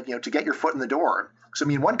 to get your foot in the door. So,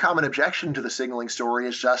 one common objection to the signaling story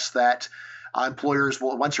is just that employers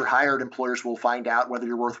will, once you're hired, employers will find out whether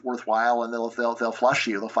you're worthwhile, and they'll flush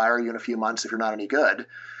you. They'll fire you in a few months if you're not any good.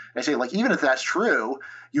 I say, even if that's true,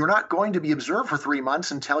 you're not going to be observed for 3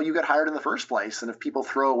 months until you get hired in the first place. And if people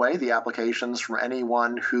throw away the applications from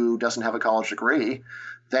anyone who doesn't have a college degree,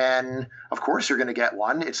 then of course you're going to get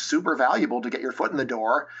one. It's super valuable to get your foot in the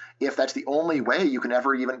door if that's the only way you can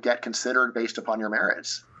ever even get considered based upon your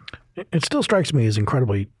merits. It still strikes me as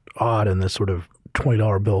incredibly odd in this sort of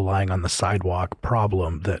 $20 bill lying on the sidewalk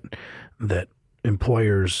problem that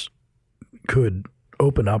employers could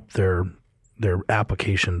open up their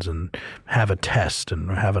applications and have a test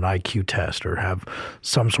and have an IQ test or have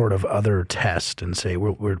some sort of other test and say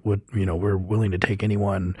we're willing to take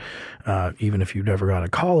anyone, even if you've never gone to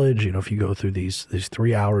college. If you go through these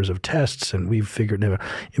 3 hours of tests, and we've figured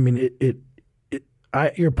it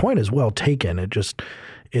out. Your point is well taken. It just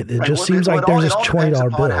seems like there's this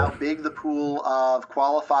 $20 bill. How big the pool of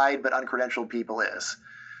qualified but uncredentialed people is.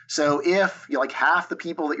 So if like half the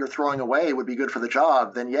people that you're throwing away would be good for the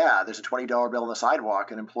job, then yeah, there's a $20 bill on the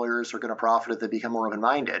sidewalk and employers are going to profit if they become more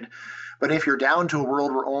open-minded. But if you're down to a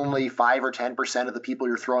world where only 5 or 10% of the people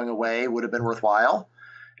you're throwing away would have been worthwhile,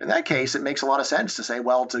 in that case, it makes a lot of sense to say,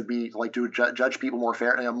 well, to be like to judge people more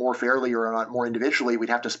fairly or more individually, we'd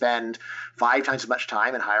have to spend 5 times as much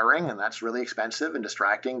time in hiring, and that's really expensive and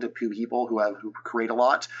distracting to people who create a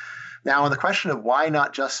lot. Now, on the question of why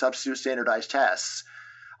not just substitute standardized tests,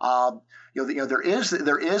 there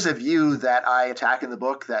is a view that I attack in the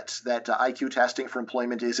book that IQ testing for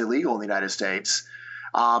employment is illegal in the United States.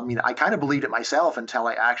 I kind of believed it myself until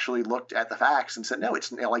I actually looked at the facts and said, no,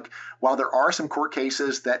 it's like while there are some court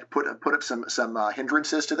cases that put up some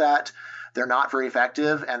hindrances to that, they're not very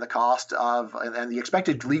effective, and the cost of and the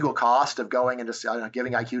expected legal cost of going into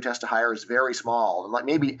giving IQ tests to hire is very small. And like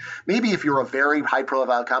maybe if you're a very high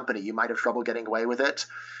profile company, you might have trouble getting away with it.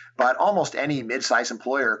 But almost any mid-sized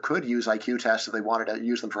employer could use IQ tests if they wanted to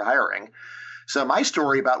use them for hiring. So my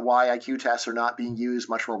story about why IQ tests are not being used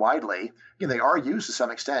much more widely, they are used to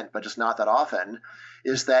some extent, but just not that often,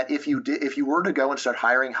 is that if you were to go and start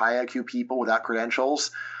hiring high IQ people without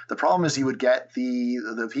credentials, the problem is you would get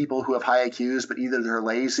the people who have high IQs, but either they're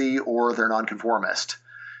lazy or they're nonconformist.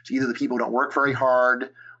 So either the people don't work very hard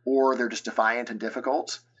or they're just defiant and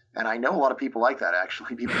difficult. And I know a lot of people like that,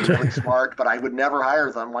 actually. People are really smart, but I would never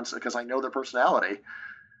hire them because I know their personality.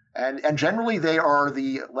 And generally, they are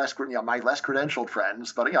the my less credentialed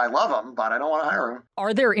friends. But I love them, but I don't want to hire them.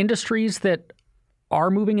 Are there industries that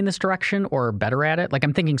are moving in this direction or are better at it? Like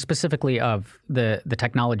I'm thinking specifically of the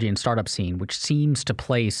technology and startup scene, which seems to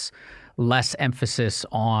place less emphasis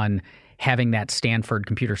on having that Stanford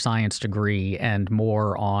computer science degree and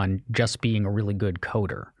more on just being a really good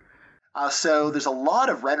coder. So there's a lot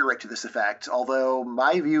of rhetoric to this effect, although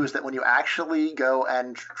my view is that when you actually go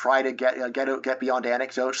and try to get beyond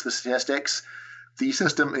anecdotes, the statistics, the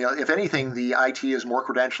system, if anything, the IT is more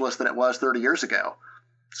credentialist than it was 30 years ago.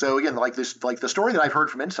 So again, the story that I've heard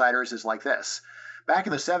from insiders is like this. Back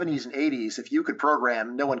in the 70s and 80s, if you could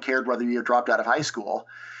program, no one cared whether you had dropped out of high school.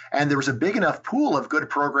 And there was a big enough pool of good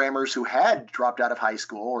programmers who had dropped out of high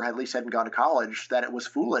school or at least hadn't gone to college that it was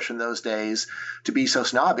foolish in those days to be so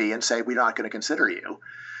snobby and say, we're not going to consider you.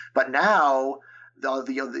 But now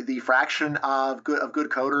the fraction of good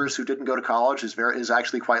coders who didn't go to college is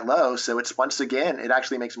actually quite low. So it's once again, it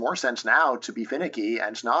actually makes more sense now to be finicky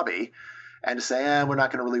and snobby and to say, we're not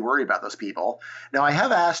going to really worry about those people. Now, I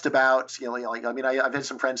have asked about, I've had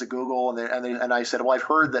some friends at Google, and I said, well, I've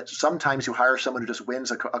heard that sometimes you hire someone who just wins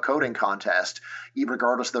a coding contest, even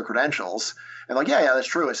regardless of their credentials. And yeah, that's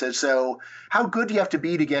true. I said, so how good do you have to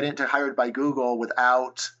be to get into hired by Google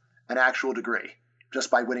without an actual degree, just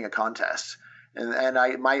by winning a contest? And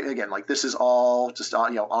this is all just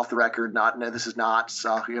off the record. This is not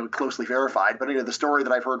closely verified. But the story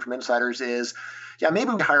that I've heard from insiders is,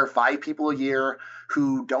 maybe we hire 5 people a year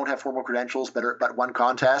who don't have formal credentials but won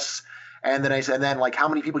contests. And then how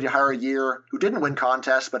many people do you hire a year who didn't win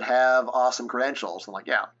contests but have awesome credentials? And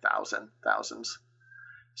thousands.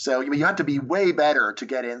 So you have to be way better to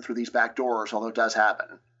get in through these back doors, although it does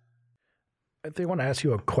happen. I think I want to ask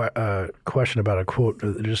you a question about a quote,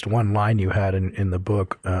 just one line you had in the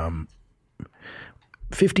book.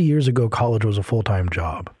 50 years ago, college was a full-time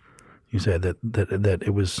job. You said that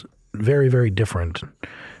it was very, very different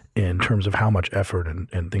in terms of how much effort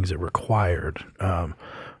and things it required.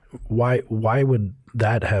 Why would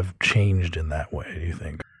that have changed in that way, do you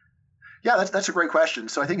think? Yeah, that's a great question.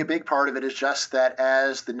 So I think a big part of it is just that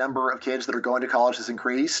as the number of kids that are going to college has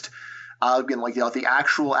increased, the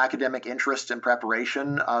actual academic interest and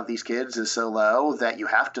preparation of these kids is so low that you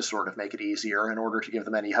have to sort of make it easier in order to give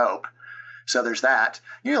them any hope. So there's that.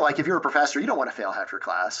 If you're a professor, you don't want to fail half your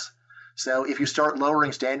class. So if you start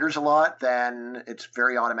lowering standards a lot, then it's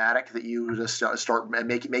very automatic that you just start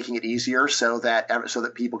making it easier so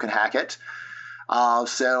that people can hack it.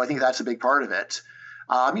 So I think that's a big part of it.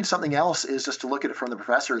 Something else is just to look at it from the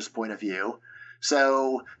professor's point of view.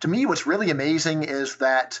 So to me, what's really amazing is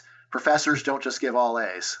that professors don't just give all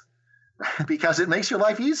A's, right? Because it makes your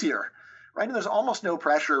life easier, right? And there's almost no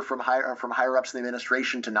pressure from higher ups in the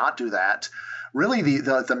administration to not do that. Really,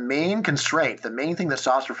 the main constraint, the main thing that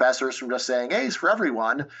stops professors from just saying A's for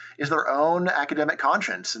everyone is their own academic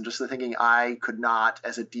conscience and just the thinking, I could not,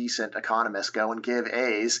 as a decent economist, go and give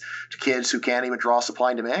A's to kids who can't even draw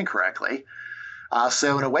supply and demand correctly.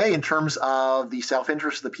 So in a way, in terms of the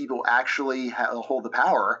self-interest of the people who actually hold the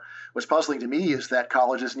power, what's puzzling to me is that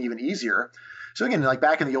college isn't even easier. So again, like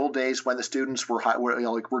back in the old days when the students were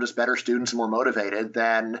just better students and more motivated,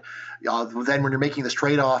 then when you're making this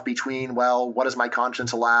trade-off between, well, what does my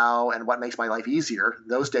conscience allow and what makes my life easier,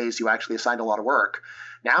 those days you actually assigned a lot of work.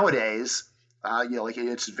 Nowadays,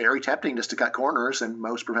 it's very tempting just to cut corners, and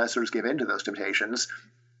most professors give in to those temptations.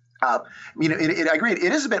 I agree.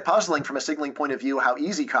 It is a bit puzzling from a signaling point of view how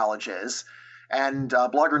easy college is. And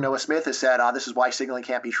blogger Noah Smith has said, this is why signaling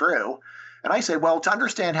can't be true. And I say, well, to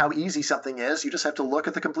understand how easy something is, you just have to look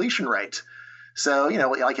at the completion rate. So,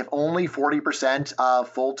 if only 40% of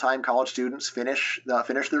full-time college students finish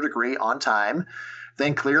their degree on time,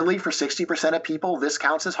 then clearly for 60% of people, this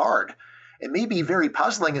counts as hard. It may be very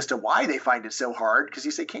puzzling as to why they find it so hard, because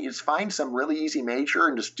you say, can't you just find some really easy major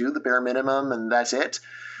and just do the bare minimum and that's it?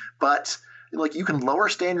 But you can lower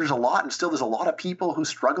standards a lot, and still there's a lot of people who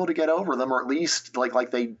struggle to get over them, or at least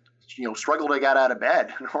they struggle to get out of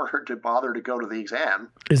bed in order to bother to go to the exam.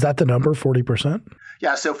 Is that the number, 40%?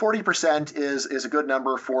 Yeah, so 40% is a good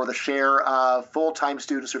number for the share of full-time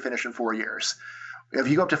students who finish in 4 years. If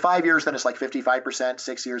you go up to 5 years, then it's like 55%.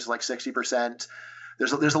 6 years is like 60%.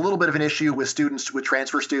 There's a little bit of an issue with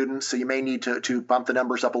transfer students, so you may need to bump the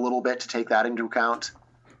numbers up a little bit to take that into account.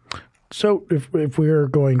 So if we're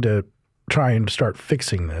going to try and start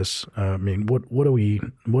fixing this, what do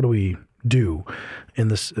we do in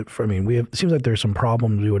this? It seems like there's some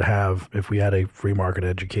problems we would have if we had a free market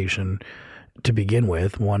education to begin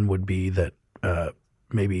with. One would be that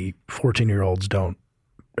maybe 14-year-olds don't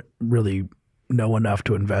really know enough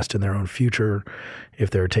to invest in their own future if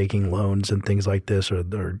they're taking loans and things like this,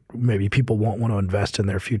 or maybe people won't want to invest in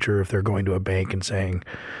their future if they're going to a bank and saying,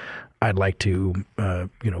 I'd like to,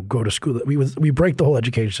 go to school. We break the whole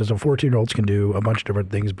education system. 14-year-olds can do a bunch of different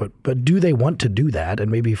things, but do they want to do that? And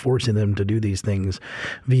maybe forcing them to do these things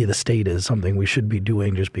via the state is something we should be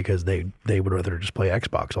doing just because they would rather just play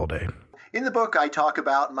Xbox all day. In the book, I talk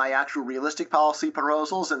about my actual realistic policy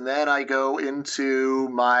proposals, and then I go into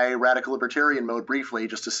my radical libertarian mode briefly,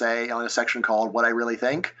 just to say on a section called What I Really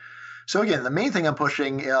Think. So again, the main thing I'm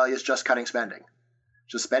pushing is just cutting spending.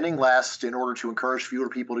 Just spending less in order to encourage fewer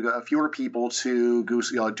people to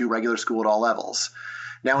do regular school at all levels.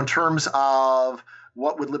 Now, in terms of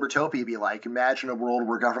what would libertopia be like? Imagine a world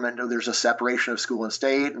where there's a separation of school and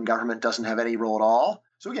state, and government doesn't have any role at all.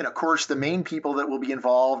 So again, of course, the main people that will be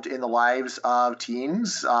involved in the lives of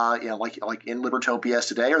teens, like in libertopia as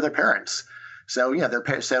today, are their parents. So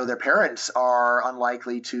their parents are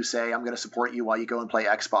unlikely to say, I'm going to support you while you go and play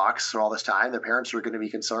Xbox for all this time. Their parents are going to be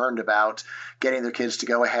concerned about getting their kids to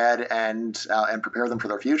go ahead and prepare them for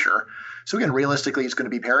their future. So again, realistically, it's going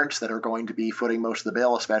to be parents that are going to be footing most of the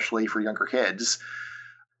bill, especially for younger kids.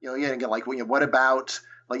 What about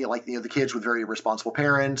the kids with very irresponsible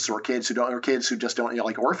parents, or kids who just don't,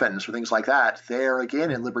 like orphans or things like that? There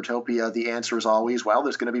again, in libertopia, the answer is always, well,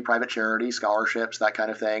 there's going to be private charity, scholarships, that kind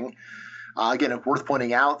of thing. Again, it's worth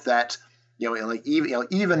pointing out that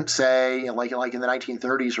even say in the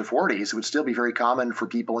 1930s or 40s, it would still be very common for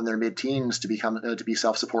people in their mid-teens to be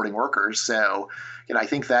self-supporting workers. So, I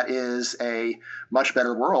think that is a much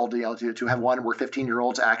better world, to have one where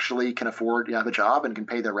 15-year-olds actually can afford to have a job and can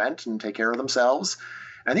pay their rent and take care of themselves.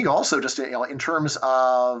 And I think also just in terms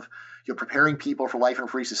of preparing people for life in a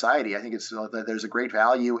free society, I think that there's a great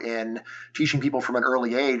value in teaching people from an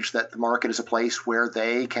early age that the market is a place where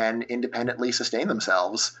they can independently sustain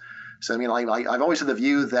themselves. So, I've always had the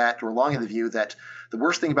view that the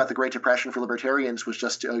worst thing about the Great Depression for libertarians was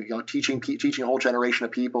just teaching a whole generation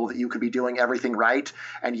of people that you could be doing everything right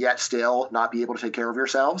and yet still not be able to take care of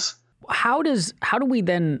yourselves. How do we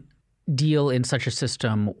then deal in such a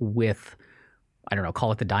system with, I don't know,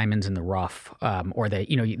 call it the diamonds in the rough, or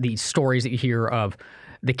these stories that you hear of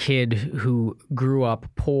the kid who grew up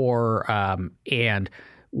poor and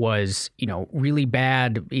was, really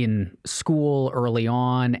bad in school early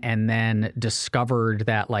on, and then discovered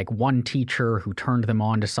that one teacher who turned them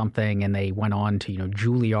on to something, and they went on to,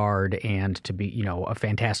 Juilliard and to be, a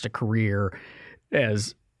fantastic career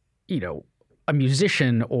as, a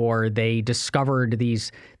musician, or they discovered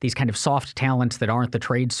these kind of soft talents that aren't the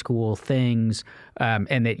trade school things,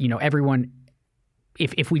 and that everyone,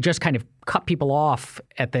 if we just kind of cut people off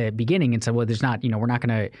at the beginning and said, well, there's not, we're not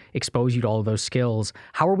going to expose you to all of those skills,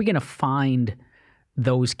 how are we going to find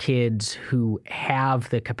those kids who have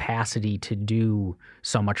the capacity to do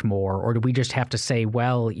so much more? Or do we just have to say,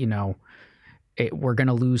 well, we're going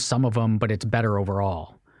to lose some of them, but it's better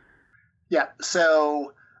overall? Yeah.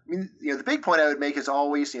 So, the big point I would make is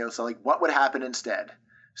always, what would happen instead?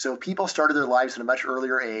 So if people started their lives at a much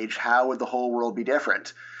earlier age, how would the whole world be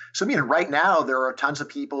different? So, right now there are tons of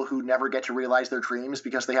people who never get to realize their dreams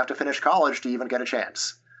because they have to finish college to even get a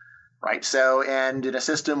chance. right? So, and in a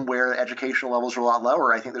system where educational levels are a lot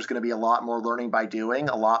lower, I think there's going to be a lot more learning by doing,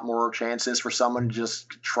 a lot more chances for someone to just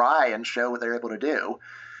try and show what they're able to do.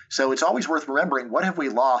 So it's always worth remembering, what have we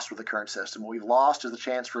lost with the current system? What we've lost is the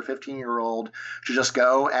chance for a 15-year-old to just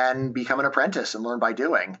go and become an apprentice and learn by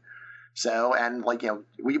doing. So, and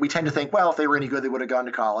we tend to think, well, if they were any good, they would have gone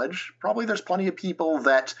to college. Probably there's plenty of people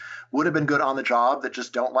that would have been good on the job that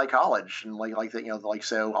just don't like college. And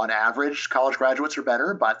so on average, college graduates are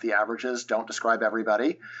better, but the averages don't describe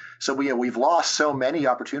everybody. So we've lost so many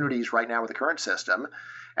opportunities right now with the current system.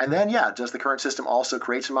 And then, does the current system also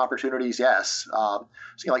create some opportunities? Yes.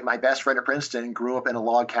 My best friend at Princeton grew up in a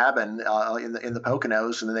log cabin in the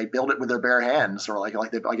Poconos, and then they built it with their bare hands, or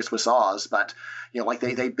I guess with saws. But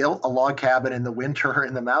they built a log cabin in the winter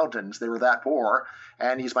in the mountains. They were that poor,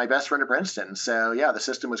 and he's my best friend at Princeton. So the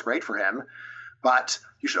system was great for him. But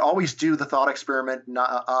you should always do the thought experiment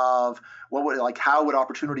of how would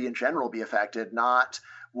opportunity in general be affected, not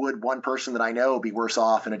would one person that I know be worse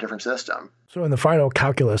off in a different system. So in the final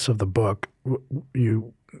calculus of the book,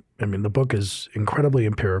 the book is incredibly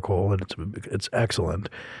empirical and it's excellent,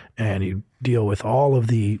 and you deal with all of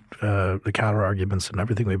the counter arguments and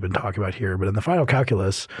everything we've been talking about here. But in the final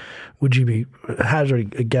calculus, would you be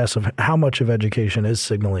hazarding a guess of how much of education is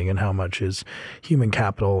signaling and how much is human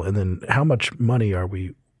capital, and then how much money are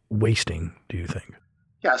we wasting, do you think?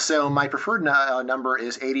 Yeah, so my preferred number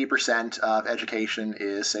is 80% of education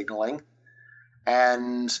is signaling,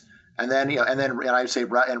 and I'd say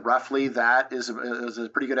roughly that is a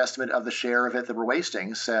pretty good estimate of the share of it that we're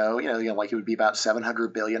wasting. So it would be about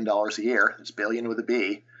 $700 billion a year. It's billion with a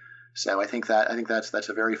B. So I think that's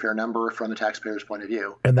a very fair number from the taxpayer's point of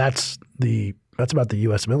view. And that's about the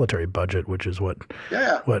U.S. military budget, which is what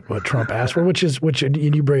Trump asked for. Which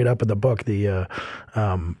you bring it up in the book.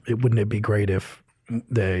 Wouldn't it be great if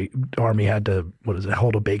the Army had to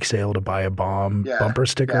hold a bake sale to buy a bumper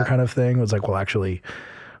sticker kind of thing? It was well, actually,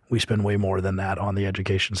 we spend way more than that on the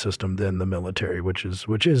education system than the military, which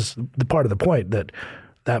is the part of the point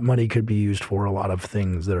that money could be used for a lot of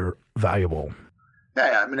things that are valuable.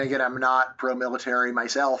 Yeah. Again, I'm not pro-military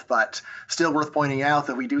myself, but still worth pointing out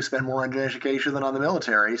that we do spend more on education than on the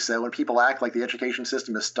military. So when people act like the education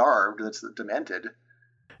system is starved, that's demented.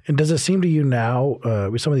 And does it seem to you now,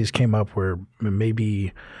 some of these came up where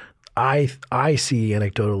maybe I see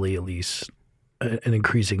anecdotally at least an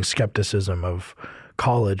increasing skepticism of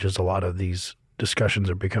college as a lot of these discussions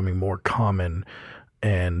are becoming more common,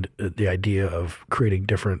 and the idea of creating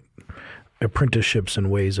different apprenticeships and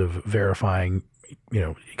ways of verifying,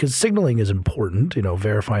 because signaling is important,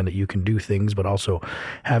 verifying that you can do things, but also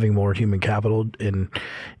having more human capital. And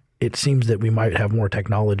it seems that we might have more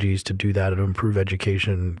technologies to do that and improve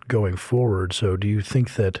education going forward. So do you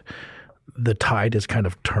think that the tide is kind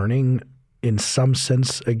of turning in some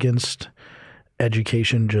sense against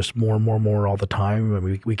education, just more and more all the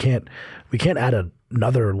time? We can't add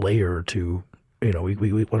another layer to,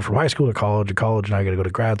 we went from high school to college, and now I got to go to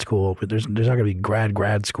grad school, but there's not going to be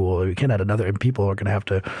grad school. We can't add another, and people are going to have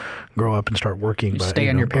to grow up and start working. Stay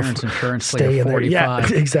on your parents' insurance till you're 45.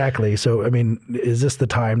 Yeah, exactly. So, is this the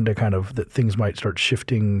time to that things might start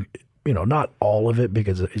shifting, not all of it,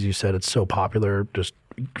 because as you said, it's so popular, just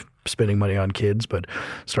spending money on kids, but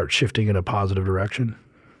start shifting in a positive direction?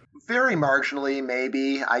 Very marginally,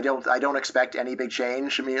 maybe. I don't expect any big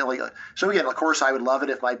change immediately. So again, of course, I would love it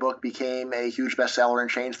if my book became a huge bestseller and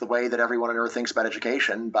changed the way that everyone on earth thinks about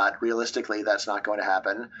education, but realistically, that's not going to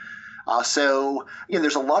happen. So again,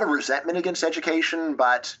 there's a lot of resentment against education,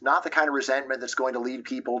 but not the kind of resentment that's going to lead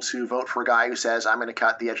people to vote for a guy who says, I'm going to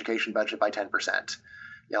cut the education budget by 10%.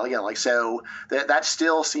 So that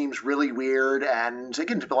still seems really weird, and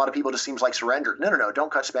again, to a lot of people, it just seems like surrender. No,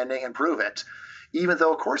 don't cut spending, improve it. Even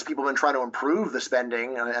though, of course, people have been trying to improve the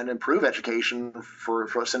spending and improve education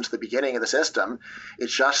for since the beginning of the system.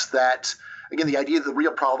 It's just that, again, the idea that the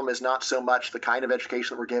real problem is not so much the kind of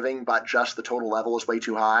education that we're giving, but just the total level is way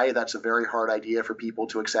too high. That's a very hard idea for people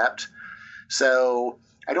to accept. So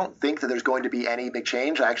I don't think that there's going to be any big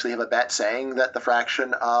change. I actually have a bet saying that the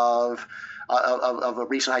fraction of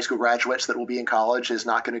recent high school graduates that will be in college is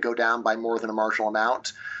not going to go down by more than a marginal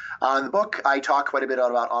amount. In the book, I talk quite a bit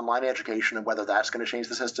about online education and whether that's going to change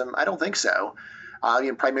the system. I don't think so.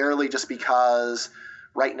 Primarily just because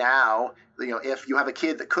right now, if you have a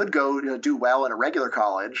kid that could go do well in a regular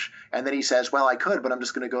college, and then he says, well, I could, but I'm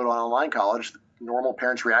just going to go to an online college, the normal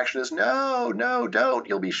parent's reaction is, no, don't.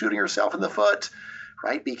 You'll be shooting yourself in the foot.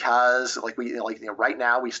 Right, because right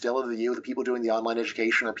now we still have the view the people doing the online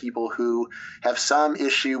education are people who have some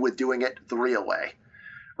issue with doing it the real way.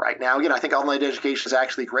 Right now, again, I think online education is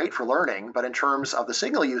actually great for learning, but in terms of the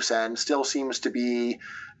signal you send, still seems to be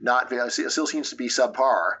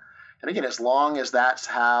subpar. And again, as long as that's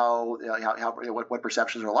what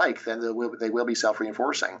perceptions are like, then they will be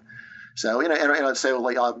self-reinforcing. So,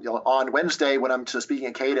 on Wednesday when I'm speaking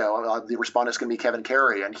at Cato, the respondent's going to be Kevin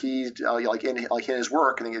Carey, and he, in his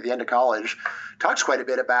work, I think at the end of college, talks quite a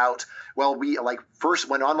bit about, well, first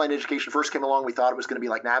when online education first came along, we thought it was going to be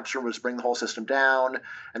like Napster, was bring the whole system down,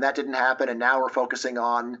 and that didn't happen, and now we're focusing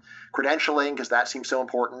on credentialing because that seems so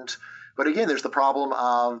important. But again, there's the problem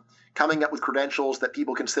of coming up with credentials that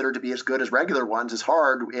people consider to be as good as regular ones is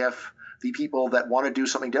hard if the people that want to do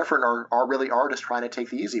something different are just trying to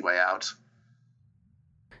take the easy way out.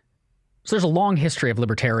 So there's a long history of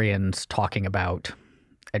libertarians talking about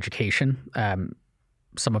education,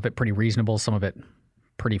 some of it pretty reasonable, some of it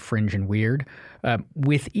pretty fringe and weird.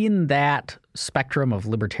 Within that spectrum of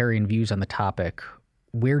libertarian views on the topic,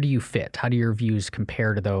 where do you fit? How do your views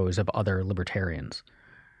compare to those of other libertarians?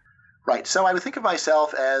 Right. So I would think of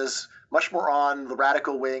myself as much more on the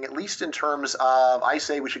radical wing, at least in terms of I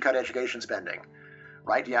say we should cut education spending,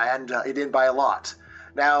 right? Yeah, and it did by a lot.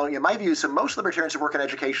 Now, my view, so most libertarians who work in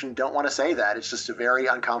education don't want to say that. It's just a very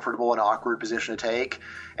uncomfortable and awkward position to take.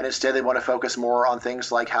 And instead, they want to focus more on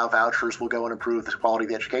things like how vouchers will go and improve the quality of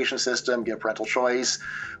the education system, give parental choice.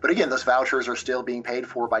 But again, those vouchers are still being paid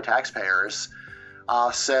for by taxpayers.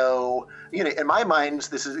 So, in my mind,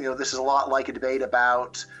 this is a lot like a debate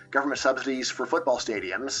about government subsidies for football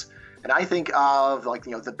stadiums. And I think of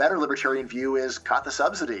the better libertarian view is cut the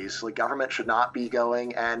subsidies. Like, government should not be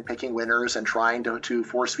going and picking winners and trying to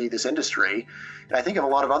force feed this industry. And I think of a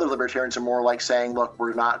lot of other libertarians are more like saying, look,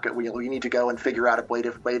 we need to go and figure out a way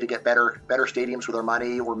to get better stadiums with our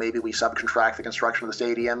money, or maybe we subcontract the construction of the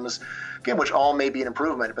stadiums. Again, which all may be an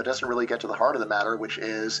improvement, but doesn't really get to the heart of the matter, which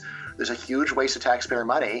is there's a huge waste of taxpayer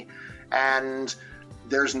money, and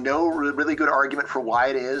there's no really good argument for why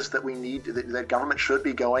it is that that government should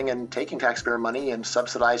be going and taking taxpayer money and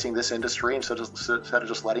subsidizing this industry instead of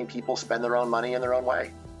just letting people spend their own money in their own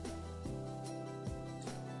way.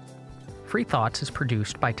 Free Thoughts is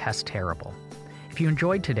produced by Tess Terrible. If you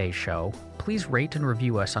enjoyed today's show, please rate and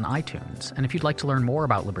review us on iTunes. And if you'd like to learn more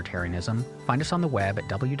about libertarianism, find us on the web at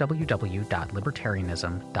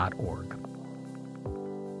www.libertarianism.org.